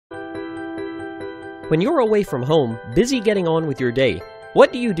When you're away from home, busy getting on with your day,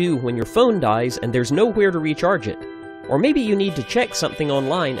 what do you do when your phone dies and there's nowhere to recharge it? Or maybe you need to check something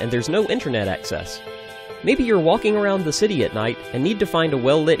online and there's no internet access. Maybe you're walking around the city at night and need to find a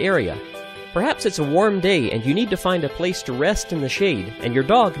well-lit area. Perhaps it's a warm day and you need to find a place to rest in the shade and your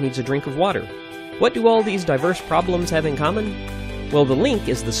dog needs a drink of water. What do all these diverse problems have in common? Well, the link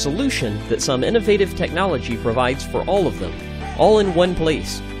is the solution that some innovative technology provides for all of them, all in one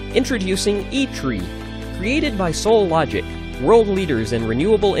place. Introducing eTree. Created by SoulLogic, world leaders in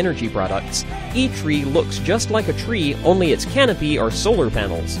renewable energy products, eTree looks just like a tree, only its canopy are solar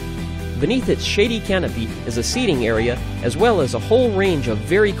panels. Beneath its shady canopy is a seating area, as well as a whole range of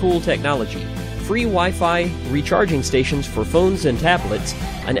very cool technology. Free Wi-Fi, recharging stations for phones and tablets,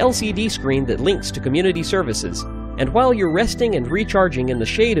 an LCD screen that links to community services. And while you're resting and recharging in the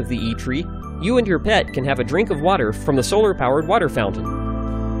shade of the eTree, you and your pet can have a drink of water from the solar-powered water fountain.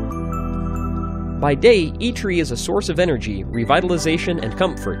 By day, eTree is a source of energy, revitalization, and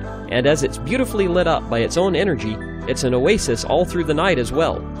comfort, and as it's beautifully lit up by its own energy, it's an oasis all through the night as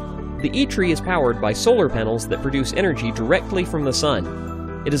well. The eTree is powered by solar panels that produce energy directly from the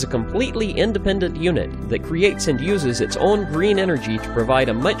sun. It is a completely independent unit that creates and uses its own green energy to provide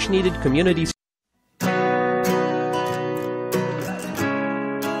a much-needed community